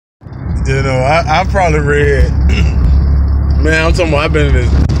You know, I probably read, man, I'm talking about, I've been in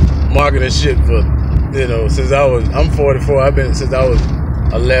this marketing shit for, you know, I'm 44, I've been since I was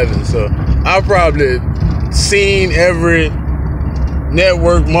 11, so I've probably seen every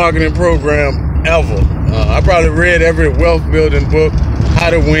network marketing program ever. I probably read every wealth building book,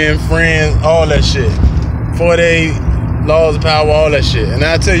 How to Win Friends, all that shit. 48 Laws of Power, all that shit. And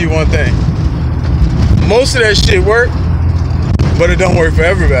I'll tell you one thing, most of that shit work, but it don't work for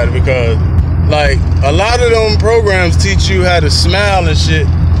everybody, because like a lot of them programs teach you how to smile and shit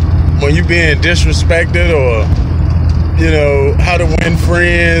when you being disrespected, or you know, how to win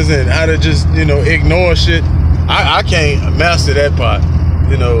friends and how to just, you know, ignore shit. I can't master that part.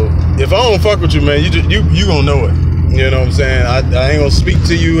 You know, if I don't fuck with you, man, you gonna know it. You know what I'm saying? I ain't gonna speak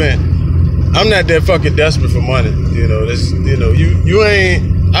to you, and I'm not that fucking desperate for money. You know, this, you know, you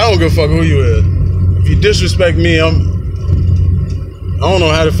ain't, I don't give a fuck who you is. If you disrespect me, I don't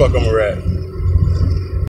know how the fuck I'm a rat.